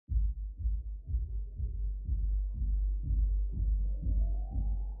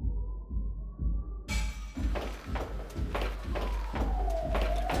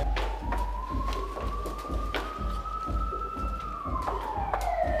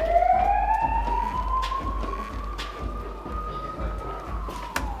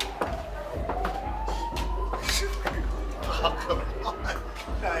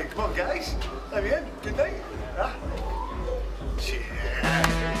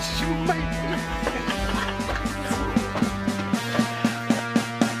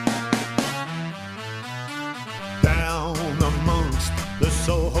Down amongst the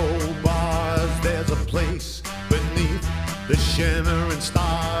Soho bars, there's a place beneath the shimmering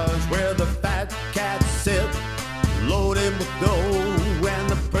stars where the fat cats sit, loaded with dough, and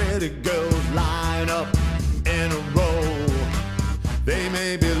the pretty girls line up in a row. They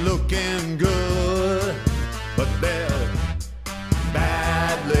may be looking good, but they're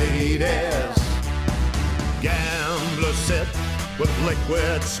bad ladies. Gamblers sit with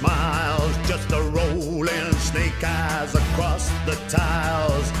liquid smiles, just a rolling snake eyes across the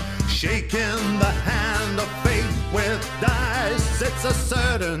tiles, shaking the hand of fate with dice. It's a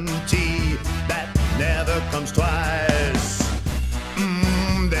certainty that never comes twice.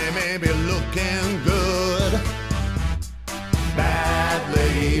 They may be looking good, bad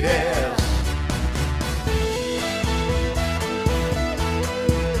ladies.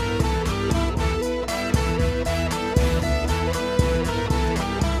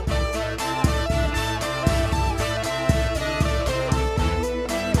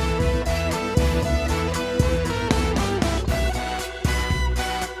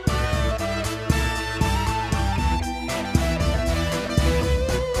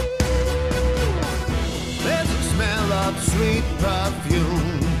 Sweet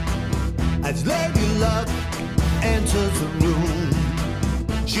perfume as Lady Luck enters the room.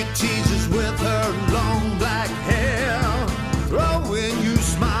 She teases with her long black hair, throwing you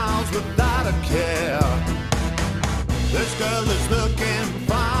smiles without a care. This girl is looking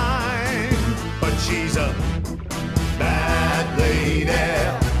fine, but she's a bad lady.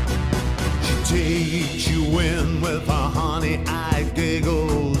 She takes you in with her honey-eyed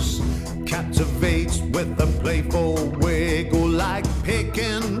giggles, captivates with a playful wiggle, like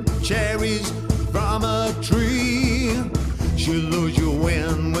picking cherries from a tree. She'll lure you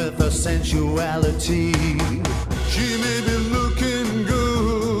in with her sensuality. She may be looking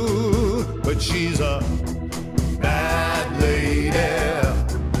good, but she's a bad lady.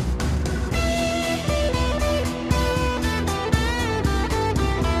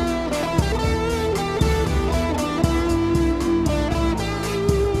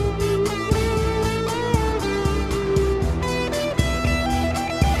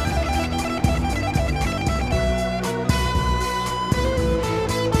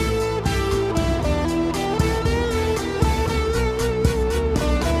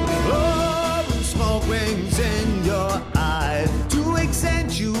 In your eyes to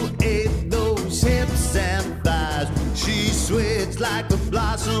accentuate those hips and thighs. She swings like the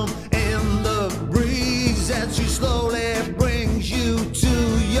blossom in the breeze as she slowly brings you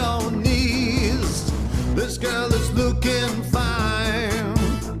to your knees. This girl is looking fine,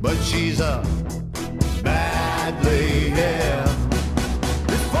 but she's a bad lady.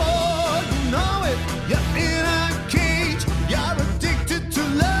 Before you know it, you're in a cage. You're addicted to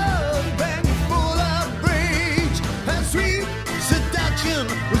love and you're full of rage. Her sweet seduction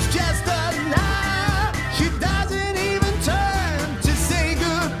was just a lie. She doesn't even turn to say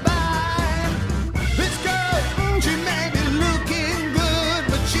goodbye. This girl, she may be looking good,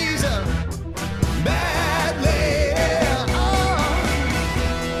 but she's a bad lady. Oh,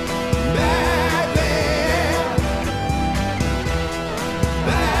 bad lady.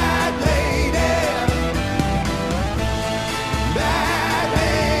 Bad lady. Bad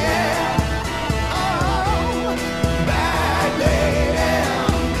lady. Oh, bad lady.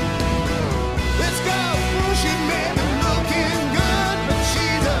 This girl, she may be looking good, but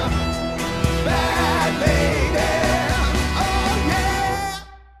she's a bad lady. Oh, yeah.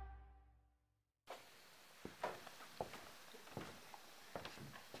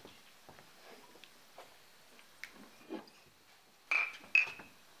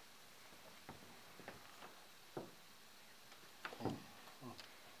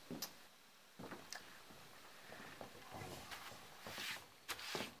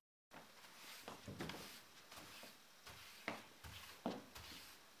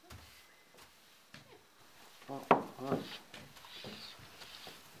 Oh.